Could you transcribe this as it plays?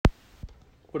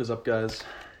What is up, guys?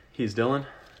 He's Dylan.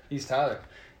 He's Tyler.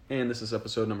 And this is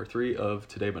episode number 3 of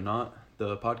Today But Not,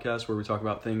 the podcast where we talk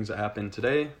about things that happen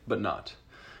today but not.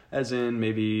 As in,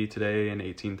 maybe today in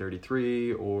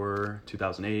 1833 or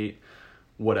 2008,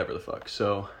 whatever the fuck.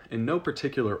 So, in no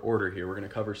particular order here, we're going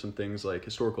to cover some things like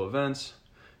historical events,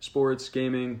 sports,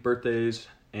 gaming, birthdays,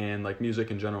 and like music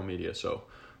and general media. So,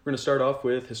 we're going to start off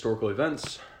with historical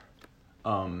events,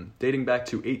 dating back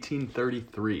to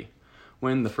 1833,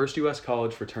 when the first U.S.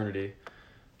 college fraternity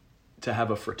to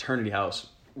have a fraternity house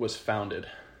was founded.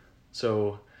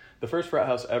 So the first frat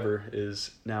house ever is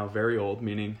now very old,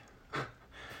 meaning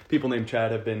people named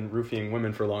Chad have been roofing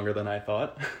women for longer than I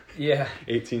thought. Yeah.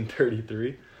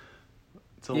 1833.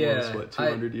 It's almost,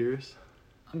 200 years?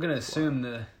 I'm going to assume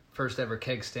the first ever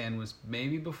keg stand was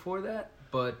maybe before that,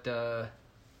 but...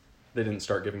 They didn't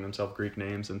start giving themselves Greek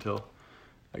names until,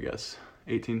 I guess,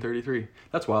 1833.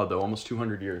 That's wild, though. Almost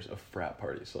 200 years of frat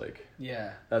parties. Like,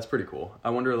 yeah. That's pretty cool.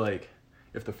 I wonder, like,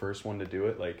 if the first one to do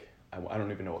it, like, I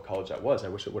don't even know what college that was. I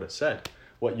wish it would have said.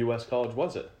 What U.S. college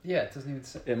was it? Yeah, it doesn't even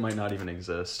say. It might not even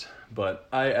exist. But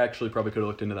I actually probably could have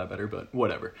looked into that better, but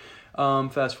whatever.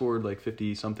 Fast forward, like,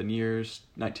 50-something years.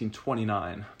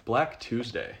 1929. Black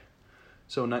Tuesday.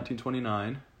 So,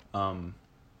 1929,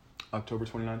 October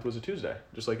 29th was a Tuesday,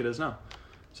 just like it is now.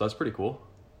 So, that's pretty cool.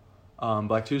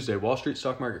 Black Tuesday, Wall Street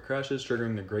stock market crashes,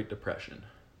 triggering the Great Depression.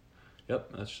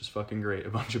 Yep, that's just fucking great. A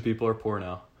bunch of people are poor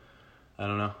now. I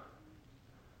don't know.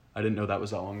 I didn't know that was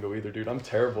that long ago either, dude. I'm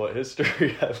terrible at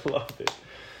history. I love it.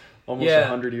 Almost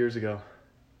 100 years ago.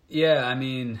 Yeah, I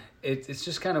mean, it's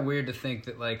just kind of weird to think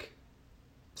that, like,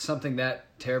 something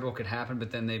that terrible could happen,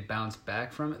 but then they bounce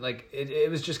back from it. Like,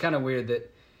 it was just kind of weird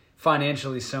that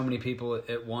financially so many people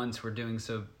at once were doing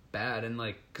so bad. And,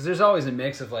 like, because there's always a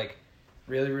mix of, like,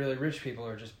 really, really rich people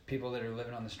or just people that are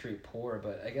living on the street poor.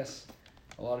 But I guess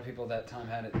a lot of people at that time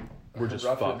had it We're just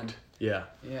fucked. Yeah.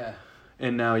 Yeah.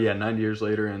 And now, 90 years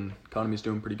later, and economy's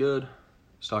doing pretty good.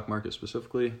 Stock market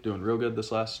specifically, doing real good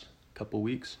this last couple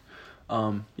weeks.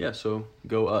 So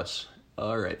go us.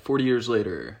 All right, 40 years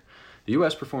later, the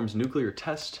U.S. performs nuclear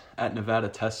test at Nevada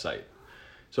test site.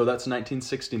 So that's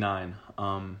 1969.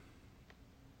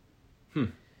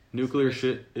 Nuclear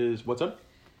shit is, what's up?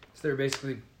 So they're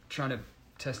basically trying to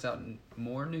test out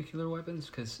more nuclear weapons?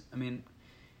 Because, I mean,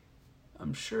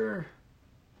 I'm sure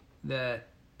that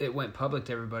it went public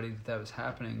to everybody that was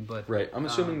happening, but... Right, I'm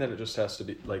assuming that it just has to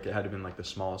be, like, it had to have been, like, the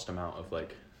smallest amount of,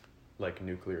 like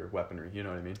nuclear weaponry, you know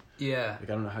what I mean? Yeah. Like,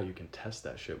 I don't know how you can test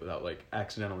that shit without, like,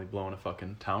 accidentally blowing a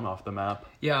fucking town off the map.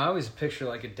 Yeah, I always picture,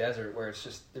 like, a desert where it's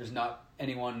just, there's not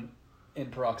anyone in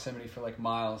proximity for, like,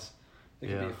 miles that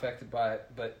could be affected by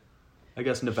it, but... I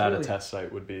guess Nevada test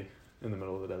site would be in the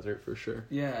middle of the desert, for sure.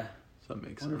 Yeah. So that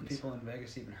makes sense. I wonder sense. if people in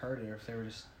Vegas even heard it, or if they were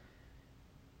just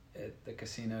at the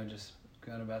casino just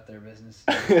going about their business.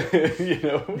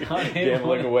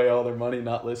 Gambling away all their money,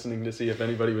 not listening to see if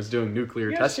anybody was doing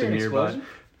nuclear testing nearby.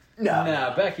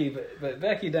 Nah, Becky, but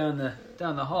Becky down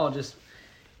the hall just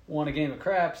won a game of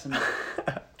craps and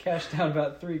cashed out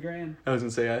about $3,000. I was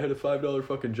gonna say I had a $5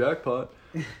 fucking jackpot.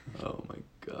 Oh my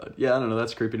god. Yeah, I don't know.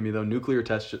 That's creepy to me though. Nuclear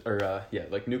test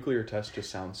nuclear test just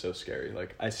sounds so scary.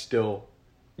 Like I still,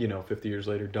 50 years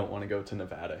later, don't want to go to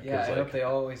Nevada. Yeah, I hope they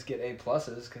always get A+,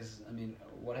 because I mean,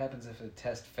 what happens if a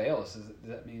test fails? Does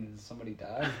that mean somebody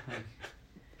died?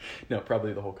 No,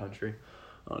 probably the whole country,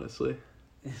 honestly.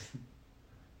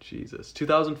 Jesus.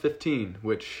 2015,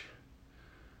 which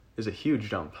is a huge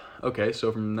jump. Okay,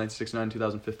 so from 1969 to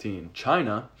 2015,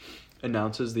 China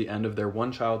announces the end of their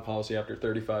one-child policy after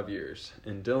 35 years.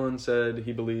 And Dylan said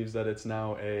he believes that it's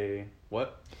now a...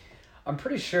 what? I'm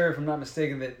pretty sure, if I'm not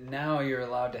mistaken, that now you're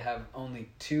allowed to have only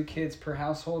 2 kids per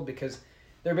household, because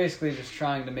they're basically just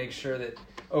trying to make sure that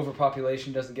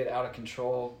overpopulation doesn't get out of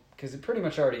control, because it pretty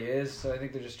much already is. So I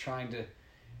think they're just trying to,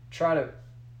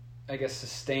 I guess,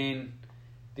 sustain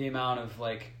the amount of,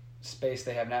 like, space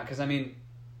they have now. Because, I mean,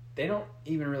 they don't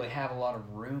even really have a lot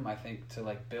of room, I think, to,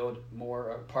 like, build more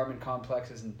apartment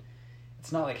complexes. And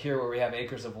it's not like here where we have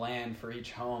acres of land for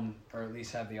each home, or at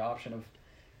least have the option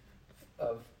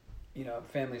of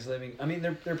families living. I mean,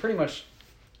 they're pretty much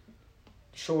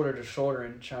shoulder to shoulder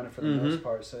in China for the most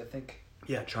part. So I think...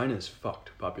 Yeah, China's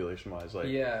fucked population-wise. Like,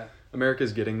 yeah.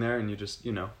 America's getting there, and you just,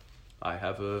 I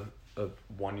have a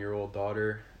 1-year-old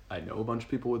daughter. I know a bunch of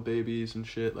people with babies and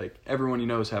shit. Like, everyone you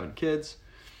know is having kids.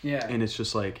 Yeah. And it's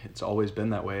just, like, it's always been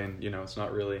that way, and, it's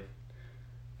not really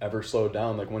ever slowed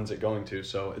down. Like, when's it going to?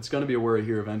 So it's going to be a worry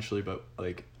here eventually, but,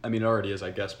 like, I mean, it already is,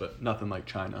 I guess, but nothing like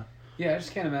China. Yeah, I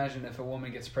just can't imagine if a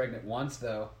woman gets pregnant once,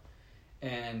 though,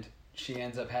 and she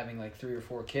ends up having, like, 3 or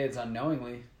 4 kids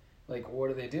unknowingly. Like,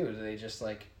 what do? Do they just,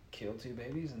 like, kill 2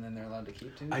 babies and then they're allowed to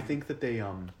keep 2? I think that they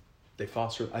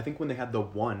foster. I think when they had the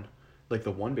one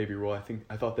baby rule,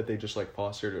 I thought that they just like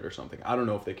fostered it or something. I don't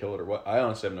know if they kill it or what. I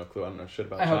honestly have no clue. I don't know shit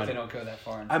about China. hope they don't go that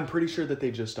far. I'm pretty sure that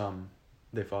they just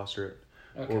they foster it,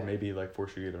 Okay. or maybe like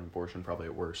force you to get an abortion, probably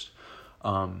at worst.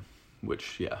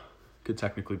 Which could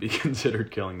technically be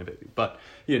considered killing the baby, but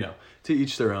to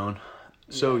each their own.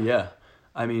 So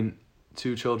I mean,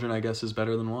 2 children I guess is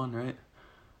better than 1, right?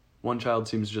 1 child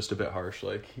seems just a bit harsh.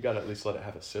 Like, you gotta at least let it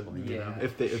have a sibling,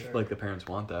 if like the parents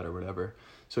want that or whatever.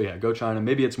 So go China.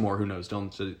 Maybe it's more. Who knows?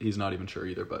 He's not even sure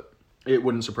either. But it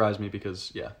wouldn't surprise me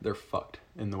because they're fucked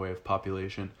in the way of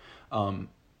population. So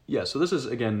this is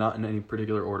again not in any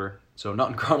particular order. So not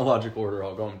in chronological order.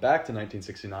 All going back to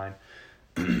 1969,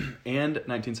 and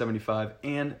 1975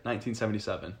 and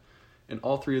 1977. In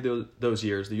all 3 of those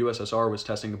years, the USSR was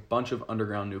testing a bunch of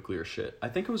underground nuclear shit. I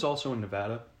think it was also in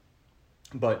Nevada.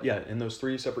 But in those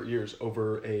 3 separate years,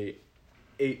 over a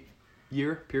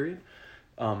 8-year period,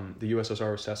 the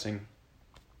USSR was testing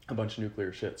a bunch of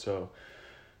nuclear shit. So,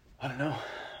 I don't know.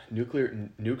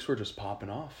 Nukes were just popping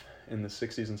off in the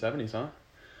 60s and 70s, huh?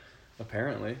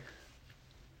 Apparently.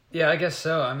 Yeah, I guess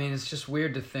so. I mean, it's just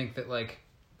weird to think that, like,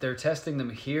 they're testing them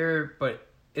here, but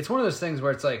it's one of those things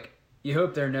where it's like, you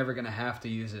hope they're never going to have to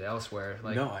use it elsewhere.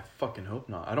 Like, no, I fucking hope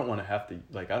not. I don't want to have to,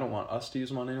 like, I don't want us to use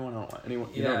them on anyone. I don't want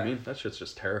anyone, you know what I mean? That shit's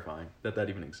just terrifying that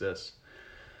even exists.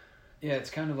 Yeah,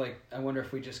 it's kind of like, I wonder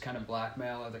if we just kind of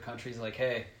blackmail other countries, like,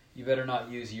 hey, you better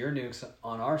not use your nukes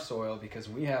on our soil because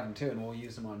we have them too and we'll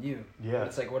use them on you. Yeah. But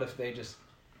it's like, what if they just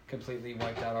completely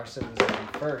wiped out our civilization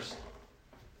first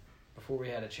before we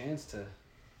had a chance to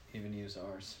even use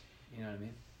ours? You know what I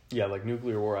mean? Yeah, like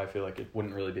nuclear war, I feel like it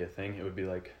wouldn't really be a thing. It would be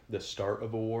like the start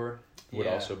of a war. Would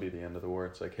also be the end of the war.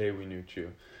 It's like, hey, we nuked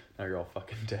you. Now you're all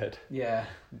fucking dead. Yeah.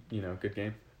 Good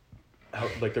game.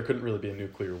 Like, there couldn't really be a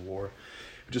nuclear war.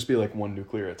 It would just be like one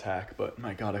nuclear attack. But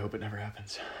my God, I hope it never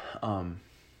happens.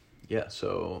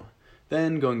 So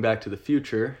then going back to the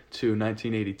future to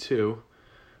 1982,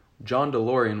 John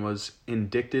DeLorean was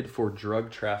indicted for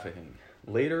drug trafficking.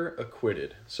 Later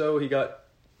acquitted. So he got,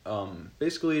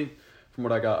 basically, from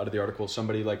what I got out of the article,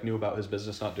 somebody like knew about his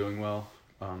business not doing well.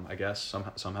 I guess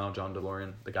somehow John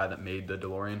DeLorean, the guy that made the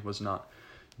DeLorean, was not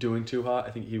doing too hot.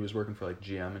 I think he was working for like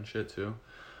GM and shit too.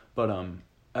 But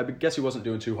I guess he wasn't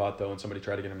doing too hot though, and somebody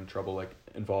tried to get him in trouble, like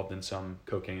involved in some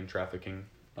cocaine trafficking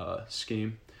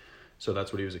scheme. So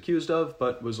that's what he was accused of,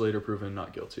 but was later proven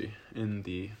not guilty in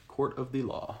the court of the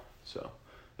law. So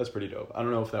that's pretty dope. I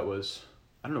don't know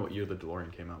what year the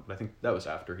DeLorean came out, but I think that was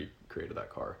after he created that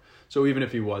car. So even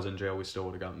if he was in jail, we still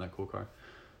would have gotten that cool car.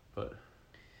 But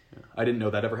I didn't know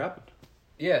that ever happened.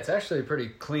 Yeah, it's actually a pretty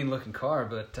clean looking car,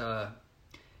 but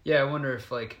I wonder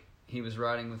if like he was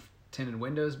riding with tinted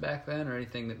windows back then or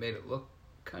anything that made it look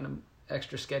kind of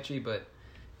extra sketchy. But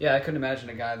I couldn't imagine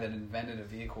a guy that invented a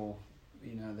vehicle,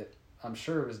 that I'm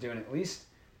sure was doing at least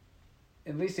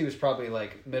he was probably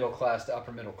like middle class to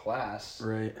upper middle class.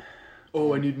 Right.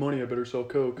 Oh, I need money, I better sell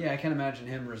coke. Yeah, I can't imagine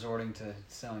him resorting to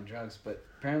selling drugs, but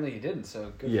apparently he didn't,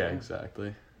 so good for him.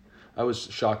 Exactly. I was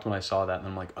shocked when I saw that, and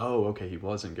I'm like, oh, okay, he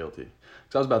wasn't guilty.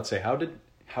 Because I was about to say, how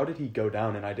did he go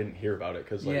down and I didn't hear about it?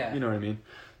 Because, you know what I mean?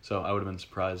 So I would have been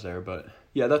surprised there, but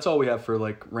that's all we have for,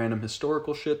 like, random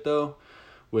historical shit, though.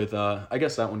 With, I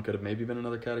guess that one could have maybe been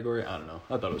another category. I don't know.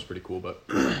 I thought it was pretty cool, but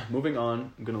moving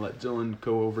on, I'm going to let Dylan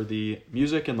go over the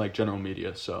music and, like, general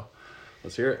media, so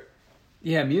let's hear it.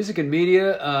 Yeah, music and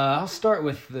media. I'll start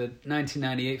with the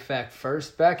 1998 fact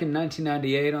first. Back in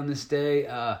 1998 on this day,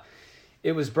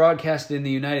 it was broadcast in the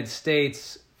United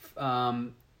States,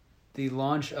 the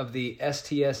launch of the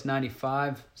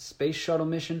STS-95 space shuttle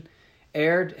mission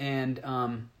aired, and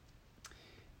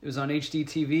it was on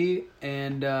HDTV,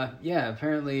 and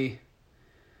apparently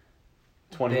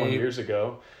 21 years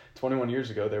ago,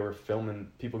 they were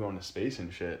filming people going to space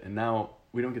and shit, and now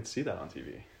we don't get to see that on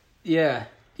TV.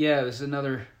 Yeah, it was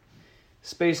another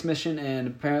space mission, and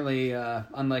apparently,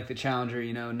 unlike the Challenger,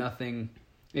 nothing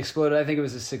exploded. I think it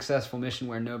was a successful mission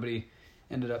where nobody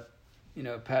ended up,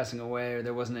 passing away, or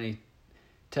there wasn't any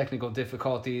technical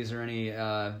difficulties or any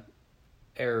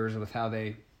errors with how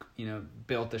they,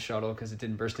 built the shuttle, because it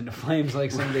didn't burst into flames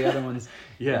like some of the other ones.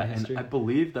 And I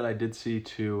believe that I did see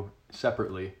 2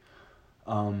 separately,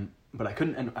 but I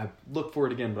couldn't, and I looked for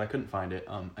it again, but I couldn't find it.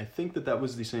 I think that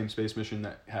was the same space mission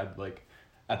that had, like,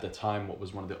 at the time, what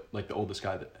was one of the, like, the oldest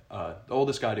guy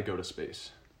to go to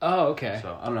space. Oh, okay.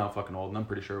 So I don't know how fucking old, and I'm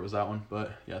pretty sure it was that one.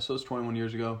 But so it's 21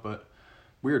 years ago. But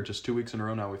weird, just 2 weeks in a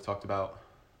row now we've talked about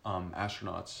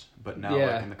astronauts. But now,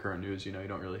 like, in the current news, you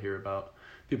don't really hear about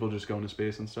people just going to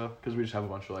space and stuff, because we just have a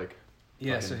bunch of, like,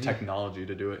 technology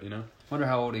to do it, Wonder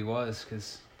how old he was,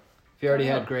 because If you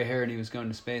already Oh. had gray hair and he was going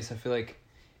to space, I feel like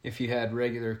if you had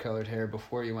regular colored hair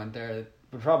before you went there, it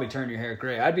would probably turn your hair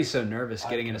gray. I'd be so nervous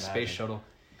getting in a space shuttle,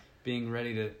 being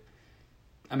ready to...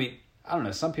 I mean, I don't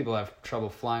know. Some people have trouble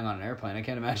flying on an airplane. I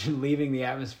can't imagine leaving the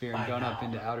atmosphere and going up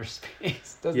into outer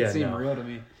space. Doesn't seem real to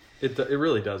me. It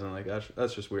really doesn't. Like,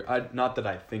 that's just weird. Not that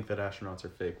I think that astronauts are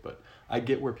fake, but I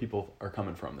get where people are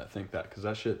coming from that think that, because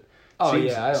that shit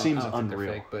seems I don't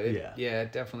unreal. think they're fake, but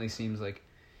it definitely seems like...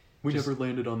 We never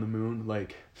landed on the moon.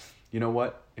 Like, you know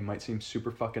what? It might seem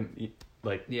super fucking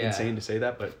insane to say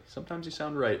that, but sometimes you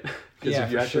sound right. Because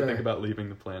if you actually think about leaving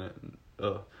the planet,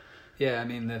 yeah, I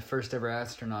mean, the first ever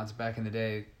astronauts back in the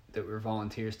day that were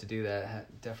volunteers to do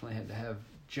that definitely had to have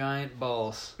giant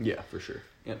balls. Yeah, for sure.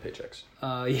 And paychecks.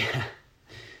 Yeah.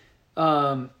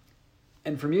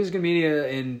 And for music and media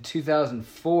in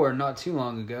 2004, not too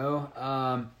long ago,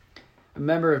 a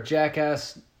member of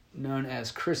Jackass known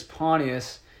as Chris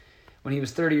Pontius, when he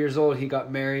was 30 years old, he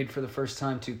got married for the first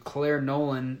time to Claire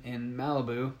Nolan in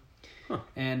Malibu. Huh.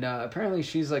 And apparently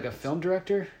she's like a film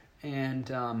director. And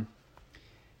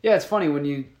yeah, it's funny when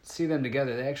you see them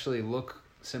together, they actually look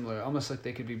similar, almost like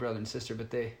they could be brother and sister,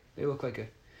 but they look like a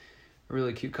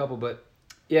really cute couple. But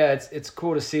yeah, it's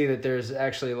cool to see that there's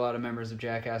actually a lot of members of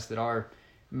Jackass that are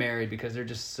married, because they're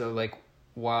just so like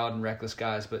wild and reckless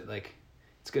guys. But like,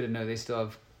 it's good to know they still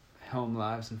have home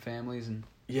lives and families. And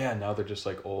yeah, now they're just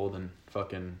like old and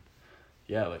fucking,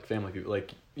 yeah, like family people.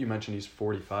 Like you mentioned, he's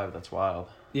 45. That's wild.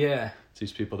 Yeah, it's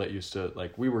these people that used to,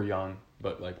 like, we were young,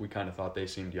 but like we kind of thought they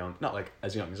seemed young, not like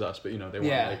as young as us, but you know, they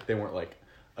weren't like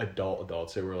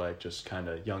adults. They were like just kind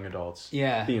of young adults.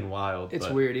 Yeah, being wild. It's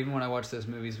weird. Even when I watch those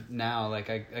movies now, like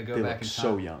I go back in time.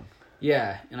 So young.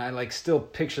 Yeah, and I like still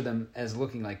picture them as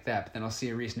looking like that. But then I'll see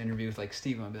a recent interview with like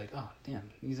Steve, and I'll be like, oh damn,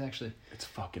 he's actually. It's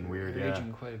fucking weird.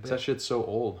 Aging quite a bit. That shit's so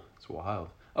old. It's wild.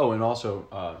 Oh, and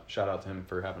also shout out to him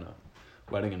for having a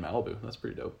wedding in Malibu. That's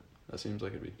pretty dope. That seems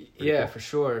like it'd be. Yeah, cool. For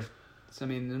sure. So, I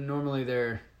mean, normally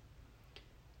they're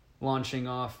launching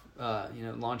out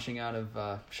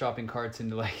of shopping carts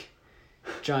into like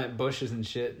giant bushes and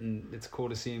shit, and it's cool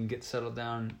to see him get settled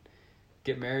down,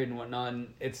 get married and whatnot.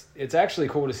 And it's actually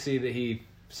cool to see that he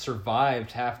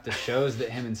survived half the shows that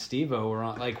him and Steve-O were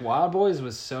on. Like, Wild Boys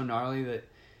was so gnarly that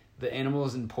the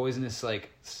animals and poisonous like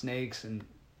snakes and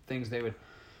things they would.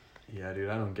 Yeah, dude,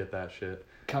 I don't get that shit.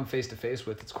 Come face to face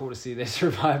with. It's cool to see they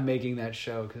survived making that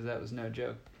show, because that was no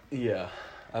joke. Yeah,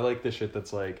 I like the shit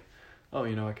that's like, oh,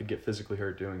 you know, I could get physically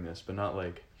hurt doing this, but not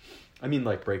like, I mean,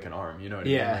 like break an arm, you know what I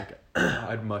mean? Like,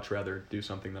 I'd much rather do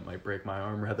something that might break my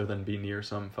arm rather than be near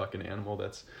some fucking animal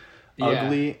that's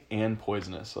ugly and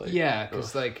poisonous. Like, yeah,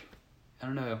 because like, I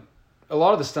don't know, a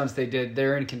lot of the stunts they did,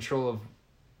 they're in control of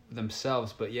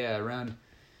themselves, but yeah, around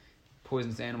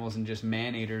poisonous animals and just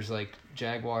man-eaters like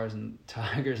jaguars and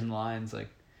tigers and lions, like,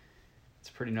 it's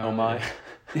pretty gnarly. Oh my.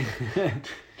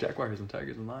 Jaguars and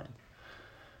tigers and lions.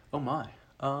 Oh my.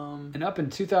 And up in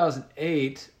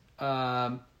 2008,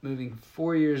 moving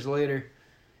 4 years later,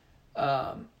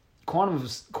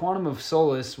 Quantum of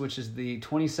Solace, which is the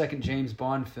 22nd James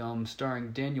Bond film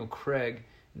starring Daniel Craig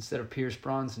instead of Pierce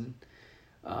Brosnan,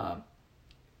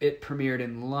 it premiered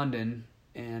in London,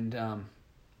 and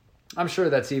I'm sure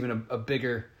that's even a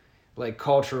bigger like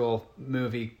cultural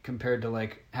movie compared to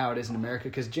like how it is in America,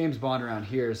 because James Bond around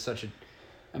here is such a,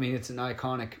 I mean, he's an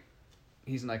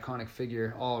iconic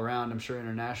figure all around, I'm sure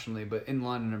internationally, but in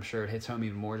London I'm sure it hits home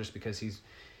even more just because he's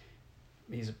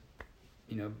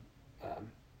a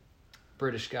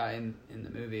British guy in the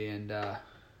movie. And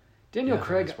Daniel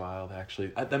Craig, that's wild actually.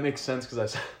 That makes sense,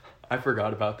 because I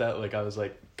forgot about that. Like, I was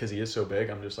like, because he is so big,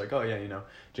 I'm just like, oh yeah, you know,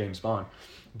 James Bond.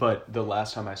 But the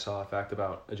last time I saw a fact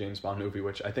about a James Bond movie,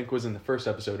 which I think was in the first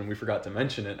episode, and we forgot to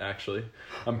mention it, actually.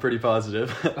 I'm pretty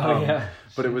positive. Yeah.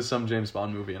 But it was some James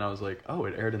Bond movie, and I was like, oh,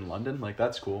 it aired in London? Like,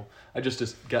 that's cool. I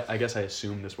guess I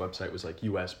assumed this website was, like,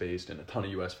 US-based and a ton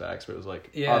of US facts, but it was, like,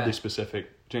 oddly specific.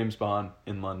 James Bond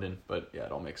in London. But, yeah,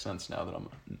 it all makes sense now that I'm,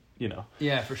 you know.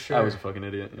 Yeah, for sure. I was a fucking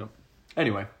idiot, you know.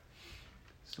 Anyway.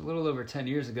 It's a little over 10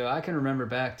 years ago. I can remember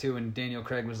back, too, when Daniel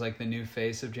Craig was, like, the new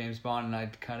face of James Bond, and I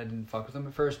kind of didn't fuck with him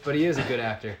at first, but he is a good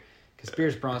actor. Because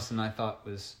Pierce Brosnan, I thought,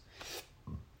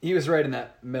 he was right in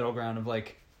that middle ground of,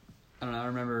 like, I don't know, I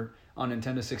remember on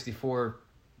Nintendo 64,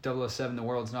 007 The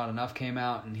World's Not Enough came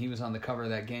out, and he was on the cover of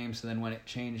that game, so then when it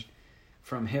changed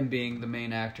from him being the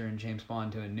main actor in James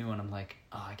Bond to a new one, I'm like,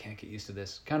 oh, I can't get used to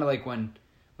this. Kind of like when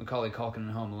Macaulay Culkin in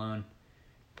Home Alone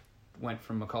went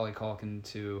from Macaulay Culkin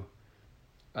to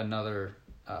another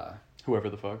whoever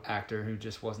the fuck actor who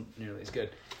just wasn't nearly as good.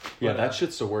 Yeah, but, that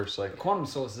shit's the worst. Like, Quantum of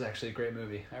Solace is actually a great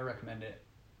movie. I recommend it.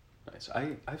 Nice.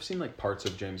 I've seen like parts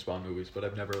of James Bond movies, but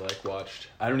I've never like watched.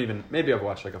 I don't even. Maybe I've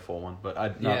watched like a full one, but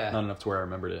not enough to where I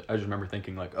remembered it. I just remember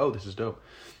thinking like, oh, this is dope.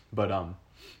 But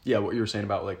yeah, what you were saying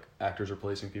about like actors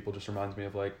replacing people just reminds me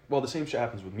of like, well, the same shit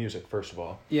happens with music first of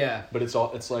all. Yeah. But it's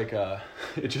like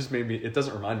it just made me. It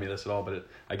doesn't remind me of this at all. But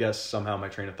I guess somehow my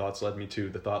train of thoughts led me to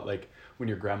the thought like when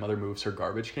your grandmother moves her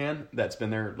garbage can that's been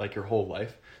there like your whole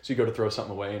life. So you go to throw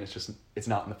something away and it's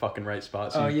not in the fucking right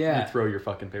spot. So you throw your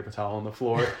fucking paper towel on the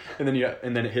floor and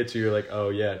then it hits you. You're like, oh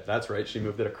yeah, that's right. She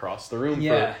moved it across the room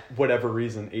for whatever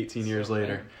reason. 18 years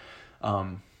later,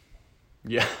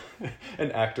 yeah,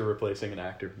 an actor replacing an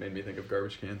actor made me think of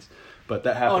garbage cans. But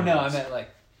that happened. Oh no, I meant like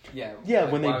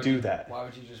like, when they do that. Why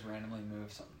would you just randomly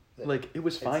move something? Like it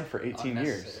was fine for 18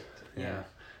 years. Yeah,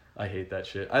 I hate that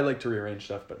shit. I like to rearrange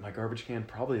stuff, but my garbage can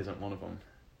probably isn't one of them,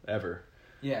 ever.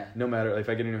 Yeah. No matter, if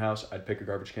I get a new house, I'd pick a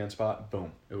garbage can spot.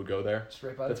 Boom, it would go there. Just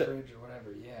right by the fridge or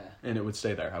whatever. Yeah. And it would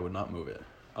stay there. I would not move it.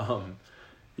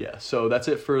 Yeah. So that's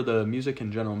it for the music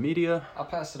and general media. I'll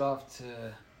pass it off to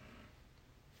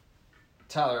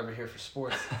Tyler over here for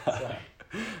sports.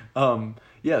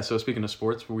 Yeah. So speaking of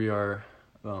sports, we are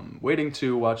waiting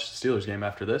to watch the Steelers game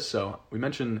after this. So we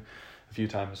mentioned a few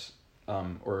times,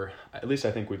 or at least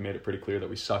I think we've made it pretty clear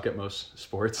that we suck at most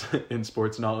sports in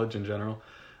sports knowledge in general.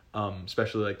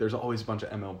 Especially like there's always a bunch of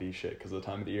MLB shit because of the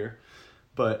time of the year.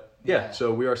 But yeah,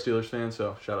 so we are Steelers fans,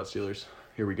 so shout out Steelers.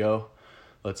 Here we go.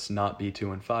 Let's not be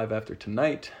 2-5 after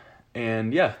tonight.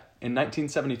 And yeah, in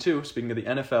 1972, speaking of the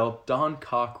NFL, Don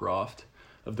Cockcroft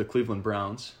of the Cleveland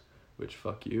Browns, which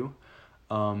fuck you,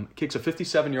 kicks a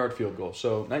 57-yard field goal.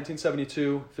 So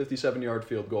 1972, 57-yard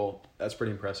field goal. That's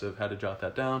pretty impressive. Had to jot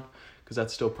that down because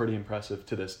that's still pretty impressive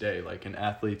to this day. Like, and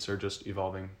athletes are just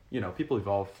evolving. You know, people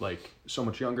evolve like so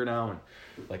much younger now,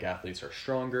 and like athletes are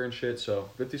stronger and shit. So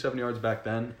 57 yards back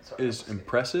then is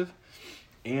impressive.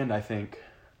 And I think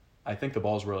the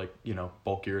balls were like, you know,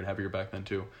 bulkier and heavier back then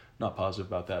too. Not positive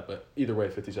about that, but either way,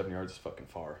 57 yards is fucking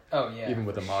far. Oh yeah. Even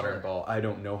with a modern ball, I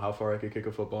don't know how far I could kick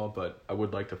a football, but I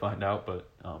would like to find out. But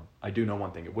I do know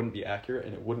one thing: it wouldn't be accurate,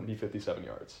 and it wouldn't be 57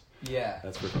 yards. Yeah.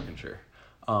 That's for fucking sure.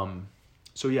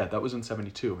 So yeah, that was in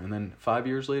 72. And then 5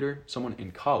 years later, someone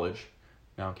in college,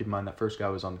 now keep in mind that first guy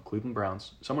was on the Cleveland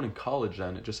Browns, someone in college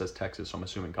then, it just says Texas, so I'm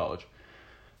assuming college.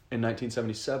 In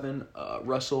 1977,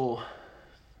 Russell,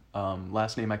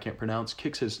 last name I can't pronounce,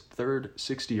 kicks his third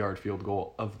 60-yard field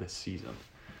goal of the season.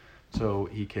 So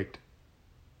he kicked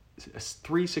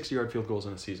 3 60-yard field goals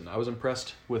in a season. I was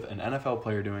impressed with an NFL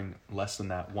player doing less than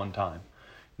that one time.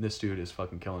 This dude is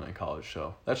fucking killing it in college,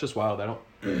 so that's just wild.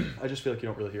 I just feel like you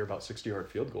don't really hear about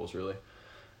 60-yard field goals really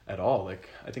at all. Like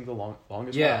I think the longest one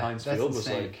at Heinz Field was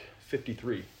like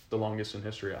 53, the longest in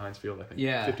history at Heinz Field. I think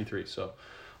 53. So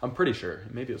I'm pretty sure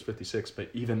maybe it was 56,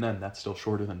 but even then, that's still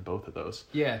shorter than both of those.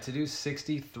 Yeah, to do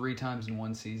 63 times in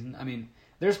one season. I mean,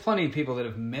 there's plenty of people that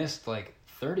have missed like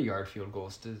 30-yard field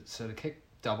goals. So to kick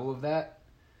double of that,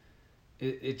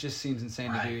 it just seems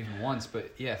insane to do even once.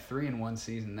 But yeah, 3 in one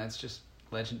season. That's just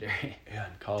legendary. Yeah,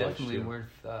 in college definitely too.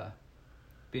 Worth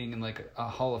being in like a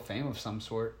Hall of Fame of some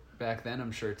sort back then,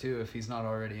 I'm sure too, if he's not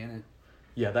already in it.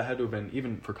 Yeah, that had to have been,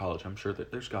 even for college, I'm sure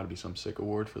that there's got to be some sick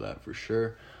award for that for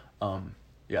sure.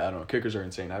 Yeah, I don't know. Kickers are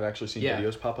insane. I've actually seen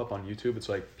videos pop up on YouTube. It's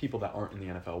like people that aren't in the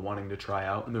NFL wanting to try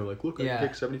out, and they're like, look, I can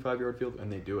kick 75-yard field,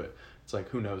 and they do it. It's like,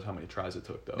 who knows how many tries it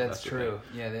took, though. That's true.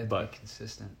 Yeah, that'd be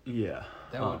consistent. Yeah.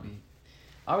 That would be.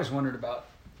 I always wondered about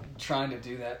trying to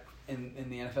do that in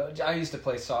the NFL. I used to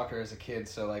play soccer as a kid,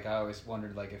 so like I always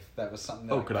wondered like if that was something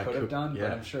that I could have done,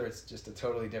 but I'm sure it's just a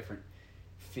totally different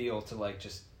feel to like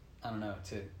just, I don't know,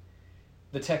 to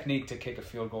the technique to kick a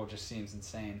field goal just seems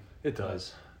insane. It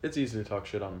does. It's easy to talk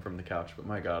shit on him from the couch, but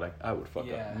my God, I would fuck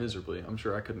up miserably. I'm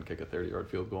sure I couldn't kick a 30-yard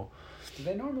field goal. Do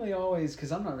they normally always,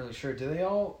 because I'm not really sure, do they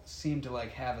all seem to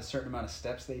like have a certain amount of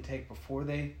steps they take before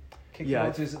they kick the ball?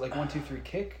 Is it like 1, 2, 3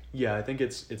 kick? Yeah, I think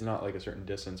it's not like a certain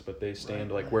distance, but they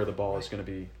stand like where the ball is going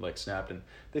to be like snapped, and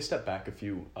they step back a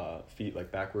few feet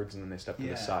like backwards, and then they step to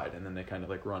the side, and then they kind of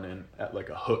like run in at like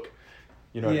a hook.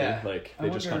 You know what I mean? Like, they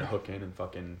just kind of hook in and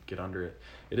fucking get under it.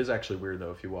 It is actually weird,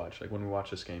 though, if you watch. Like, when we watch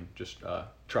this game, just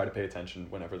try to pay attention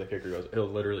whenever the kicker goes. He'll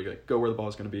literally like, go where the ball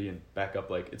is going to be and back up,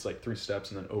 like, it's like 3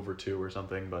 steps and then over 2 or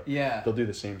something. But they'll do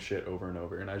the same shit over and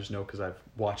over. And I just know because I've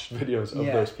watched videos of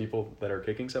those people that are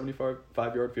kicking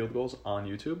 75-yard field goals on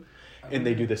YouTube. And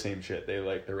they do the same shit. They're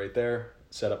right there,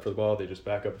 set up for the ball, they just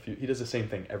back up a few. He does the same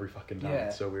thing every fucking time.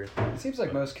 It's so weird. It seems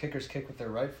like most kickers kick with their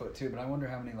right foot too, but I wonder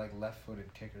how many like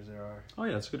left-footed kickers there are. Oh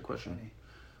yeah, that's a good question.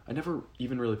 I never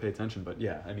even really pay attention, but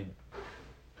yeah, I mean,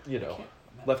 you know,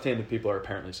 Left-handed people are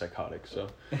apparently psychotic, so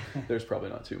there's probably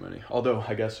not too many. Although,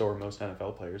 I guess so are most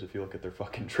NFL players if you look at their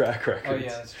fucking track records. Oh,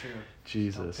 yeah, that's true.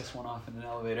 Jesus. Don't piss one off in an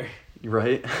elevator.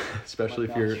 Right? especially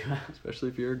Like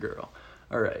if you're a girl.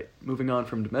 All right, moving on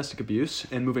from domestic abuse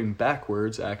and moving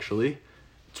backwards, actually,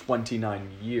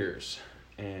 29 years.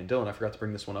 And Dylan, I forgot to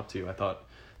bring this one up to you. I thought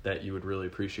that you would really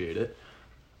appreciate it.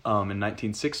 In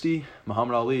 1960,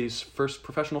 Muhammad Ali's first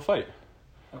professional fight.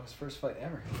 That was his first fight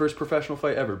ever. First professional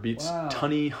fight ever. Beats Wow.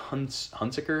 Tunney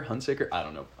Hunsaker. I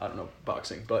don't know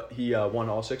boxing, but he won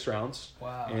all 6 rounds.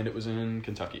 Wow. And it was in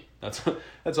Kentucky. That's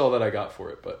all that I got for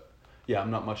it. But yeah,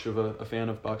 I'm not much of a fan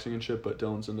of boxing and shit. But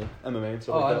Dylan's into MMA and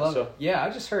stuff like that. I love it. Yeah, I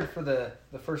just heard for the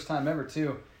first time ever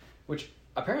too, which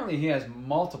apparently he has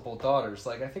multiple daughters.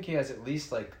 Like I think he has at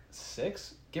least like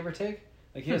 6, give or take.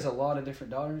 Like he has a lot of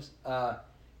different daughters. But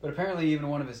apparently even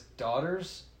one of his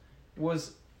daughters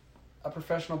was a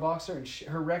professional boxer, and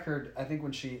her record, I think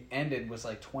when she ended, was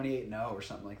like 28-0 or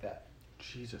something like that.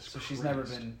 Jesus So Christ. she's never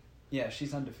been,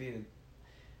 she's undefeated.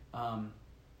 I'm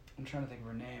trying to think of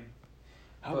her name.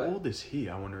 How old is he?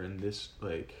 I wonder. In this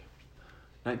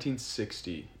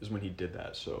 1960 is when he did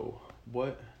that. So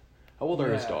what? How old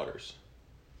are his daughters?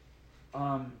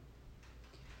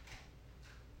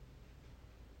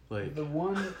 The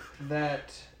one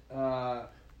that.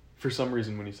 For some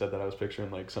reason, when you said that, I was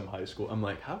picturing like some high school. I'm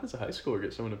like, how does a high schooler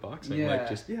get someone into boxing? Yeah. Like,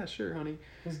 just sure, honey.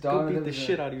 His daughter. Go beat the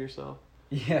shit out of yourself.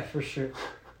 Yeah, for sure.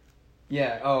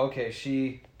 Yeah. Oh, okay.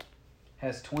 She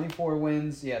has 24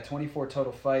 wins. Yeah, 24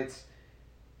 total fights.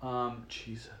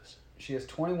 Jesus. She has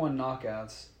 21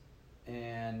 knockouts,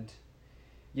 and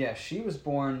yeah, she was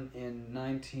born in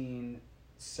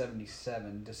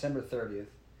 1977, December 30th.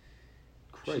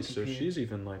 Christ, so she's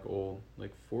even like old,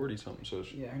 like 40 something. So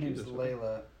yeah, her name's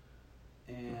Layla,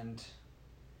 and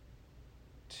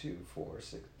 2, 4,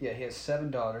 6. Yeah, he has 7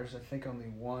 daughters. I think only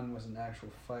one was an actual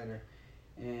fighter,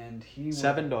 and he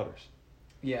 7 daughters.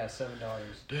 Yeah, 7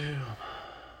 daughters. Damn.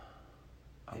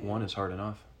 One is hard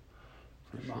enough.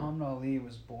 Sure. Muhammad Ali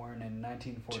was born in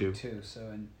 1942, so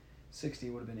in 60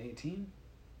 would have been 18?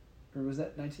 Or was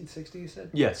that 1960 you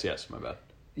said? Yes, my bad.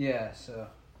 Yeah, so.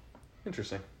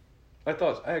 Interesting. I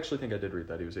actually think I did read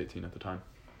that he was 18 at the time.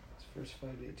 His first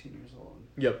fight at 18 years old.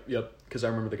 Yep, because I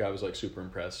remember the guy was like super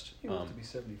impressed. He lived to be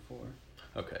 74.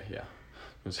 Okay, yeah.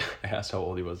 I asked how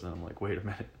old he was and I'm like, wait a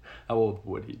minute, how old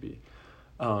would he be?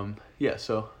 Yeah,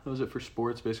 so that was it for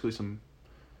sports. Basically some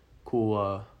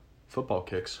cool football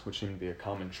kicks, which seem to be a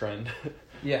common trend.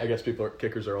 Yeah. I guess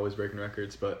kickers are always breaking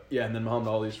records, but yeah, and then Muhammad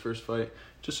Ali's first fight,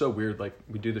 just so weird. Like,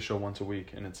 we do the show once a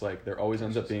week, and it's like, there always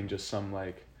ends up being just some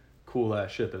like cool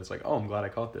ass shit that it's like, oh, I'm glad I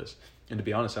caught this. And to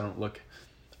be honest, I don't look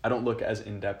as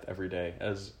in depth every day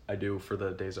as I do for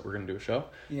the days that we're gonna do a show.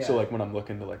 Yeah. So like when I'm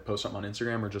looking to like post something on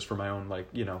Instagram or just for my own like,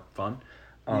 fun,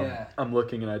 I'm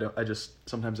looking and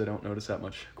sometimes I don't notice that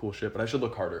much cool shit, but I should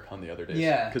look harder on the other days.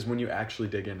 Yeah. Because when you actually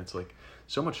dig in, it's like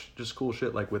so much just cool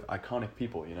shit, like with iconic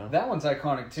people, That one's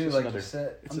iconic too, like you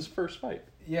said. It's his first fight.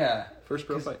 Yeah. First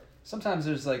pro fight. Sometimes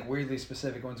there's like weirdly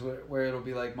specific ones where it'll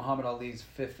be like Muhammad Ali's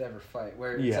 5th ever fight,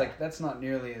 where it's like that's not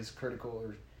nearly as critical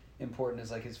or important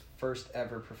as like his first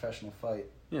ever professional fight.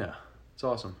 Yeah. It's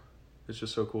awesome. It's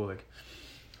just so cool. Like,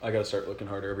 I gotta start looking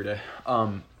harder every day.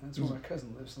 That's where my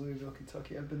cousin lives, Louisville,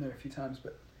 Kentucky. I've been there a few times,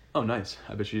 but. Oh, nice.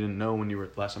 I bet you didn't know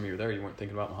last time you were there, you weren't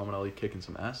thinking about Muhammad Ali kicking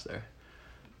some ass there.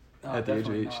 At the age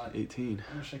of 18.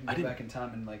 I wish I could go back in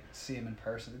time and like see him in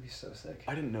person. It'd be so sick.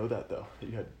 I didn't know that though. That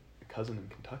you had a cousin in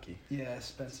Kentucky. Yeah,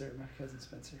 Spencer, my cousin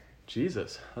Spencer.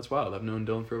 Jesus, that's wild. I've known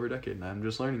Dylan for over a decade, and I'm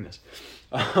just learning this.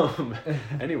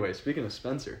 Anyway, speaking of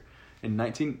Spencer,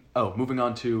 moving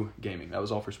on to gaming. That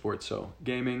was all for sports. So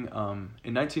gaming.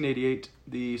 In 1988,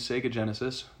 the Sega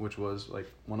Genesis, which was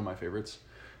like one of my favorites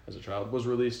as a child, was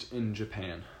released in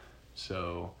Japan.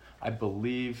 So I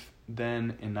believe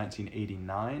then in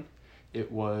 1989,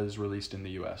 it was released in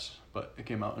the U.S., but it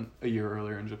came out a year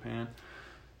earlier in Japan.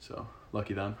 So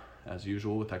lucky them, as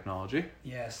usual with technology.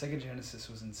 Yeah, Sega Genesis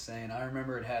was insane. I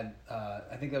remember it had,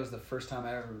 I think that was the first time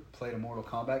I ever played a Mortal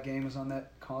Kombat game was on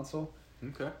that console.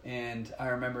 Okay. And I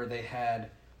remember they had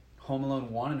Home Alone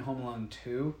 1 and Home Alone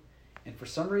 2. And for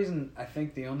some reason, I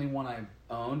think the only one I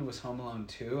owned was Home Alone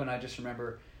 2. And I just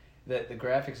remember that the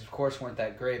graphics, of course, weren't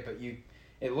that great, but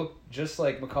it looked just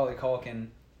like Macaulay Culkin.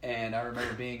 And I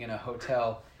remember being in a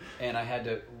hotel, and I had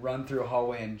to run through a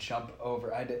hallway and jump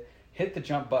over. I had to hit the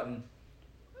jump button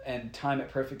and time it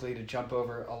perfectly to jump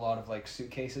over a lot of like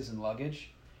suitcases and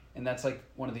luggage. And that's like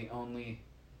one of the only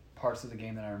parts of the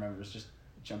game that I remember was just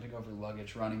jumping over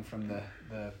luggage, running from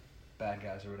the bad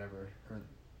guys or whatever. Or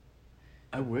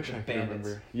I wish I could bandits.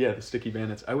 remember. Yeah, the sticky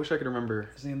bandits. I wish I could remember.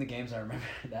 Because in the games I remember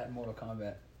that in Mortal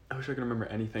Kombat. I wish I could remember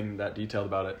anything that detailed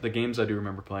about it. The games I do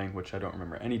remember playing, which I don't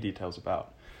remember any details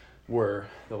about, were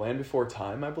The Land Before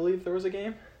Time, I believe there was a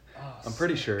game. Oh, I'm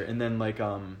pretty sick. sure. And then like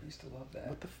I used to love that.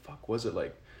 what the fuck was it,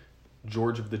 like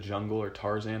George of the Jungle or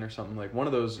Tarzan or something, like one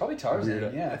of those. Probably Tarzan,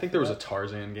 weird, yeah. I think there was a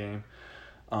Tarzan game.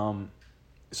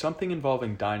 Something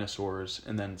involving dinosaurs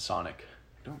and then Sonic.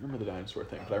 I don't remember the dinosaur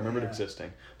thing, but I remember it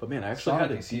existing. But man, I actually Sonic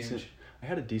had a is decent. huge. I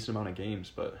had a decent amount of games,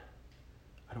 but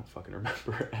I don't fucking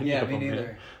remember any Yeah, of me them. neither.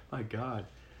 Man. My God.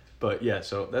 But yeah,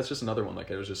 so that's just another one. Like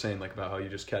I was just saying, like about how you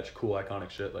just catch cool iconic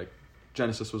shit. Like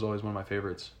Genesis was always one of my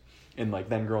favorites, and like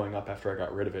then growing up after I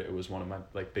got rid of it, it was one of my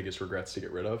like biggest regrets to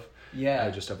get rid of. Yeah.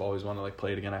 I just have always wanted to like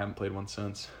play it again. I haven't played one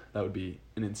since. That would be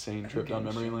an insane trip down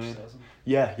memory lane.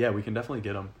 Yeah, we can definitely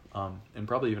get them, and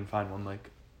probably even find one like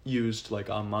used like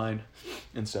online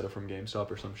instead of from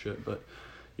GameStop or some shit. But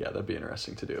yeah, that'd be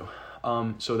interesting to do.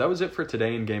 So that was it for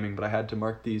today in gaming, but I had to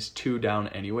mark these 2 down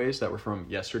anyways that were from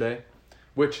yesterday,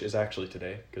 which is actually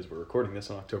today because we're recording this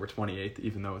on October 28th,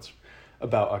 even though it's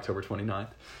about October 29th.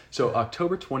 So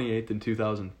October 28th in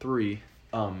 2003,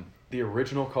 the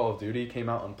original Call of Duty came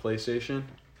out on PlayStation,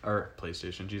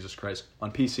 Jesus Christ,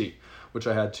 on PC, which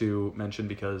I had to mention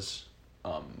because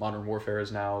Modern Warfare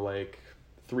is now like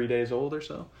 3 days old or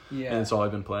so. Yeah. And it's all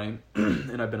I've been playing.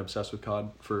 And I've been obsessed with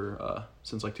COD for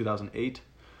since like 2008,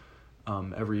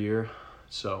 every year.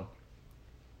 So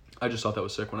I just thought that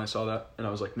was sick when I saw that, and I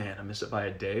was like, man, I miss it by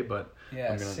a day, but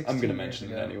Yeah, I'm gonna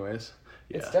mention it anyways.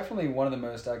 Yeah. It's definitely one of the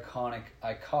most iconic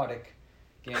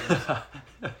games,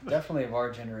 definitely of our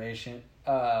generation.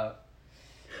 I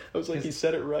was like, he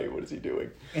said it right. What is he doing?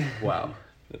 Wow,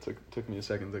 that took me a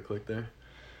second to click there.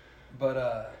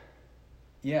 But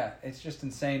yeah, it's just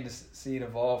insane to see it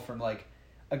evolve from like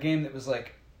a game that was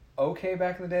like okay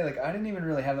back in the day. Like I didn't even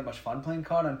really have that much fun playing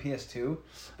COD on PS2,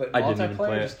 but I didn't even play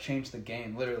multiplayer it. just changed the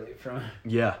game literally from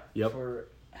for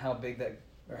how big that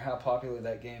or how popular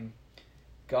that game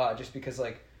got. Just because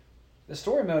like the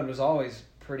story mode was always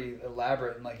pretty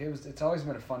elaborate and like it's always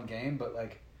been a fun game, but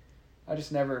like I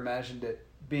just never imagined it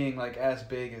being like as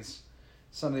big as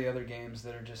some of the other games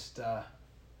that are just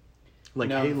like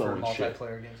known Halo for and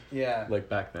multiplayer shit. games. Yeah, Like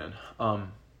back then.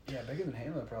 yeah, bigger than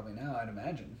Halo probably now, I'd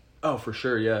imagine. Oh, for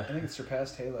sure, yeah. I think it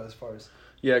surpassed Halo as far as...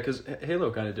 Yeah, because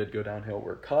Halo kind of did go downhill,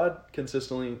 where COD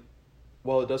consistently,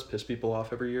 while it does piss people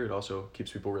off every year, it also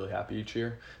keeps people really happy each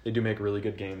year. They do make really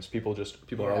good games. People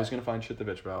are always going to find shit to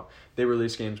bitch about. They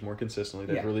release games more consistently.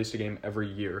 They've released a game every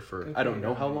year for, I don't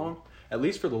know how long. At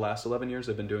least for the last 11 years,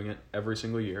 they've been doing it every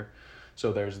single year.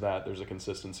 So there's that. There's a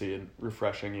consistency and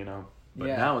refreshing, you know. But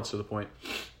now it's to the point,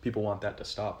 people want that to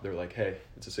stop. They're like, hey,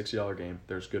 it's a $60 game.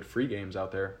 There's good free games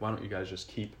out there. Why don't you guys just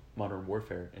keep Modern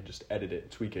Warfare and just edit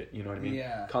it, tweak it, you know what I mean?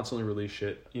 Yeah. Constantly release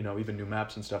shit, you know, even new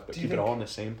maps and stuff, but keep it all on the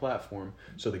same platform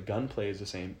so the gunplay is the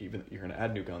same, even you're going to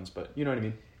add new guns, but you know what I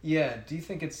mean? Yeah, do you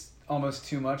think it's almost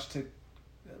too much to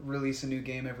release a new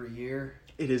game every year?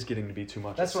 It is getting to be too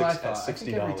much. That's what I thought. At $60. I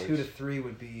think every 2 to 3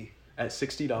 would be... At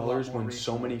 $60 when reasonable.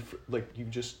 so many,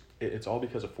 it's all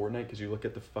because of Fortnite, because you look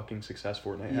at the fucking success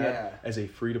Fortnite had as a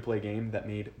free-to-play game that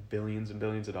made billions and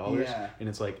billions of dollars, and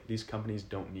it's like, these companies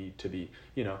don't need to be,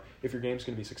 you know, if your game's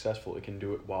going to be successful, it can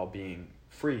do it while being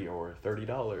free or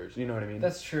 $30, you know what I mean?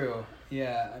 That's true,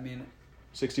 yeah, I mean...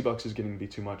 $60 is getting to be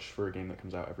too much for a game that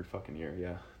comes out every fucking year,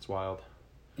 yeah, it's wild.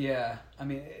 Yeah, I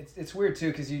mean, it's weird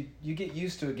too, because you get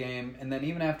used to a game, and then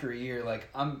even after a year, like,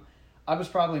 I was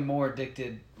probably more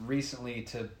addicted recently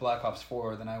to Black Ops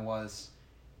 4 than I was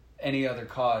any other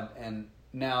COD, and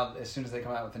now as soon as they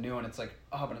come out with a new one, it's like,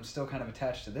 oh, but I'm still kind of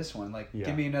attached to this one. Like,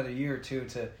 give me another year or two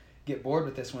to get bored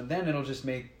with this one. Then it'll just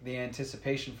make the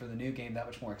anticipation for the new game that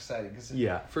much more exciting. Cause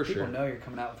people know you're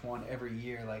coming out with one every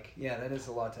year. Like, yeah, that is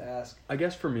a lot to ask. I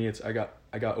guess for me, it's I got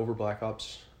over Black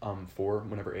Ops 4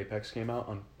 whenever Apex came out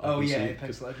on PC. Yeah,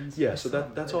 Apex Legends. Yeah, so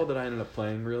that's all that I ended up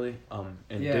playing really, and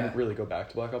didn't really go back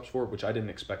to Black Ops 4, which I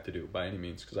didn't expect to do by any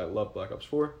means because I love Black Ops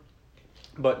 4.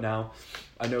 But now,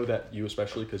 I know that you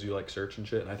especially, because you like Search and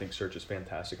shit, and I think Search is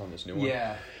fantastic on this new one.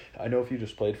 Yeah. I know if you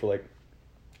just played for like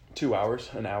 2 hours,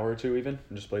 an hour or two even,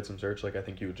 and just played some Search, like I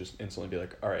think you would just instantly be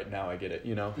like, all right, now I get it,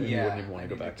 you know? And you wouldn't even want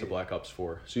to go back to Black Ops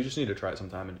 4. So you just need to try it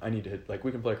sometime, and I need to hit, like,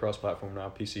 we can play cross-platform now,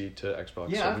 PC to Xbox,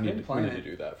 yeah, so we need to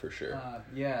do that for sure.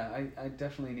 I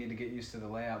definitely need to get used to the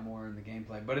layout more and the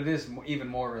gameplay, but it is even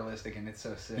more realistic, and it's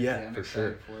so sick. Yeah, I'm for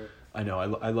excited sure. for it. I know,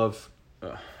 I love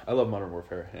Modern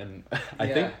Warfare, and I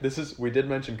think we did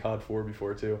mention COD 4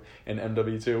 before too, and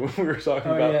MW2 when we were talking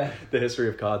about the history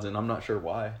of CODs, and I'm not sure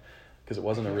why, because it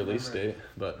wasn't a release date,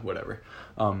 but whatever.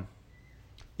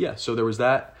 So there was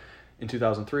that in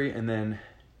 2003, and then,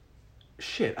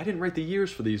 I didn't write the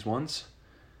years for these ones,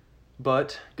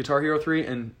 But Guitar Hero 3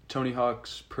 and Tony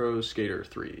Hawk's Pro Skater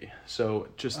 3. So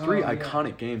just three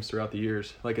iconic games throughout the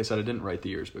years. Like I said, I didn't write the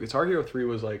years, but Guitar Hero 3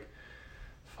 was like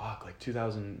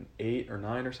 2008 or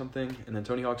 9 or something. And then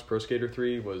Tony Hawk's Pro Skater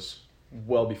 3 was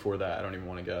well before that. I don't even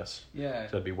want to guess. Yeah.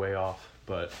 So I'd be way off.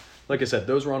 But like I said,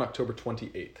 those were on October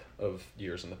 28th of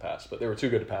years in the past. But they were too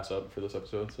good to pass up for this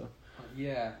episode, so.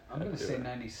 Yeah, I'm going to say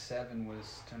 97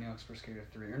 was Tony Hawk's Pro Skater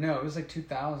 3. Or no, it was like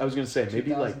 2000. I was going to say,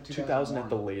 maybe like 2000 at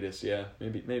the 2001. latest. Yeah,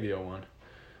 maybe 01.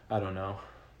 I don't know.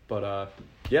 But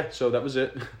yeah, so that was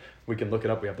it. We can look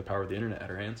it up. We have the power of the internet at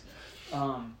our hands.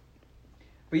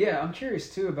 But yeah, I'm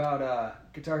curious too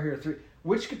about Guitar Hero 3.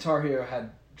 Which Guitar Hero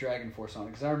had Dragon Force on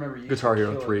it? Because I remember you Guitar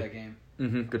Hero kill 3. That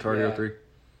game. Guitar Hero 3.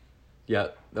 Yeah,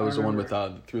 that was the one with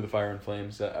remember. Through the Fire and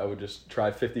Flames that I would just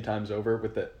try 50 times over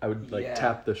with it. I would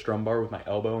tap the strum bar with my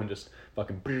elbow and just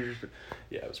fucking.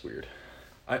 Yeah, it was weird.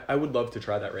 I would love to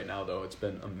try that right now though. It's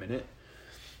been a minute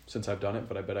since I've done it,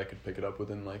 but I bet I could pick it up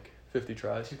within like 50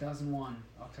 tries. 2001,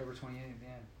 October 28th. Yeah.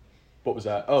 What was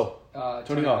that? Oh,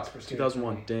 Tony Hawk, Pro Skater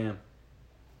 2001. 3.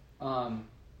 Damn.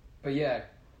 But yeah,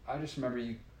 I just remember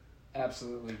you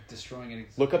absolutely destroying it.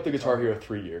 Look up the Guitar Hero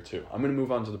 3 year too. I'm going to move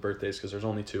on to the birthdays because there's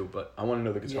only 2, but I want to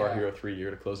know the Guitar Hero 3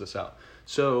 year to close this out.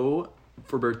 So,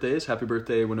 for birthdays, happy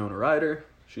birthday Winona Ryder.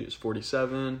 She is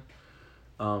 47.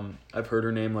 I've heard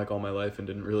her name like all my life and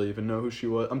didn't really even know who she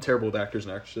was. I'm terrible with actors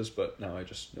and actresses, but now I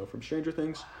just know from Stranger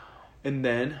Things. And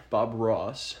then Bob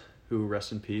Ross, who,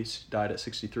 rest in peace, died at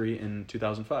 63 in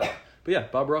 2005. But yeah,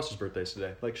 Bob Ross's birthday is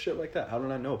today. Like, shit like that. How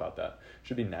did I know about that?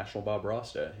 Should be National Bob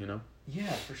Ross Day, you know?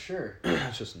 Yeah, for sure.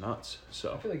 It's just nuts.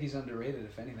 So I feel like he's underrated,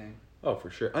 if anything. Oh,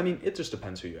 for sure. I mean, it just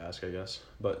depends who you ask, I guess.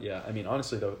 But yeah, I mean,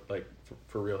 honestly though, like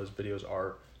for real, his videos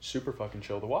are super fucking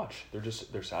chill to watch.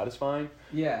 They're satisfying.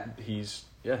 Yeah. He's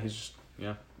just,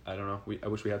 I don't know. I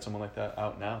wish we had someone like that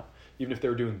out now. Even if they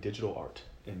were doing digital art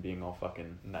and being all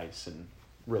fucking nice and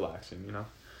relaxing, you know?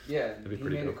 Yeah, That'd be he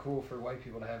pretty made dope. it cool for white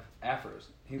people to have afros.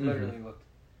 He literally looked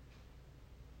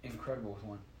incredible with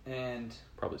one. And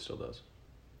Probably still does.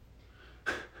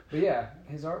 but yeah,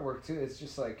 his artwork too, it's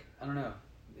just like, I don't know,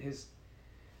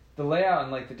 the layout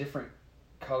and like the different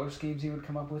color schemes he would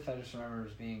come up with, I just remember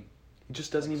as being He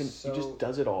just doesn't like, he just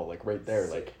does it all like right there.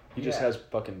 Like he just has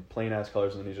fucking plain ass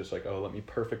colors and then he's just like, oh, let me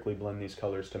perfectly blend these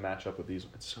colors to match up with these.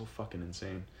 It's so fucking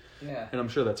insane. Yeah. And I'm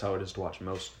sure that's how it is to watch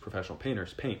most professional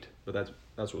painters paint. But that's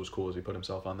what was cool is he put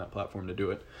himself on that platform to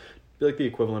do it. Be like the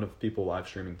equivalent of people live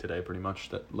streaming today, pretty much,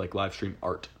 that like live stream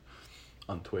art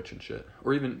on Twitch and shit,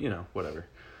 or even whatever.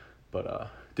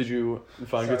 But did you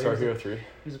find Guitar Hero 3?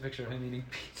 Here's a picture of him eating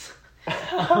pizza.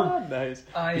 Nice. Did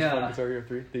you find Guitar Hero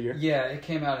 3 the year? Yeah, it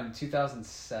came out in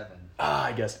 2007.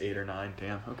 I guess 8 or 9.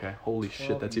 Damn. Okay. Holy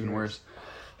shit, that's even worse.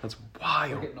 That's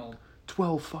wild. We're getting old.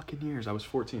 12 fucking years. I was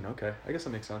 14. Okay. I guess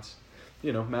that makes sense.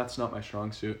 Math's not my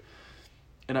strong suit.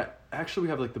 And we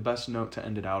have like the best note to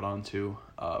end it out on too.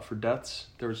 For deaths,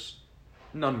 there's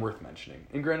none worth mentioning.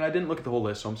 And granted, I didn't look at the whole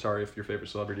list, so I'm sorry if your favorite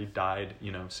celebrity died,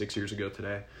 6 years ago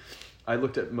today. I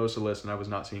looked at most of the list and I was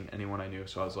not seeing anyone I knew,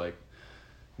 so I was like,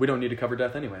 we don't need to cover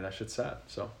death anyway. That shit's sad.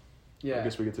 So yeah, I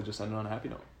guess we get to just end it on a happy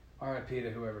note. R.I.P.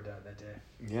 to whoever died that day.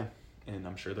 Yeah, and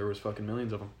I'm sure there was fucking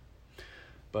millions of them.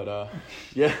 But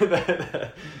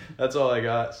yeah, that's all I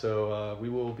got. So we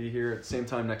will be here at the same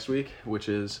time next week, which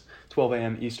is 12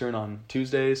 a.m. Eastern on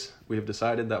Tuesdays. We have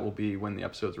decided that will be when the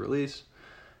episodes release,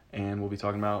 and we'll be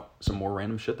talking about some more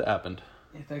random shit that happened.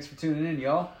 Yeah, thanks for tuning in,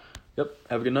 y'all. Yep.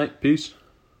 Have a good night. Peace.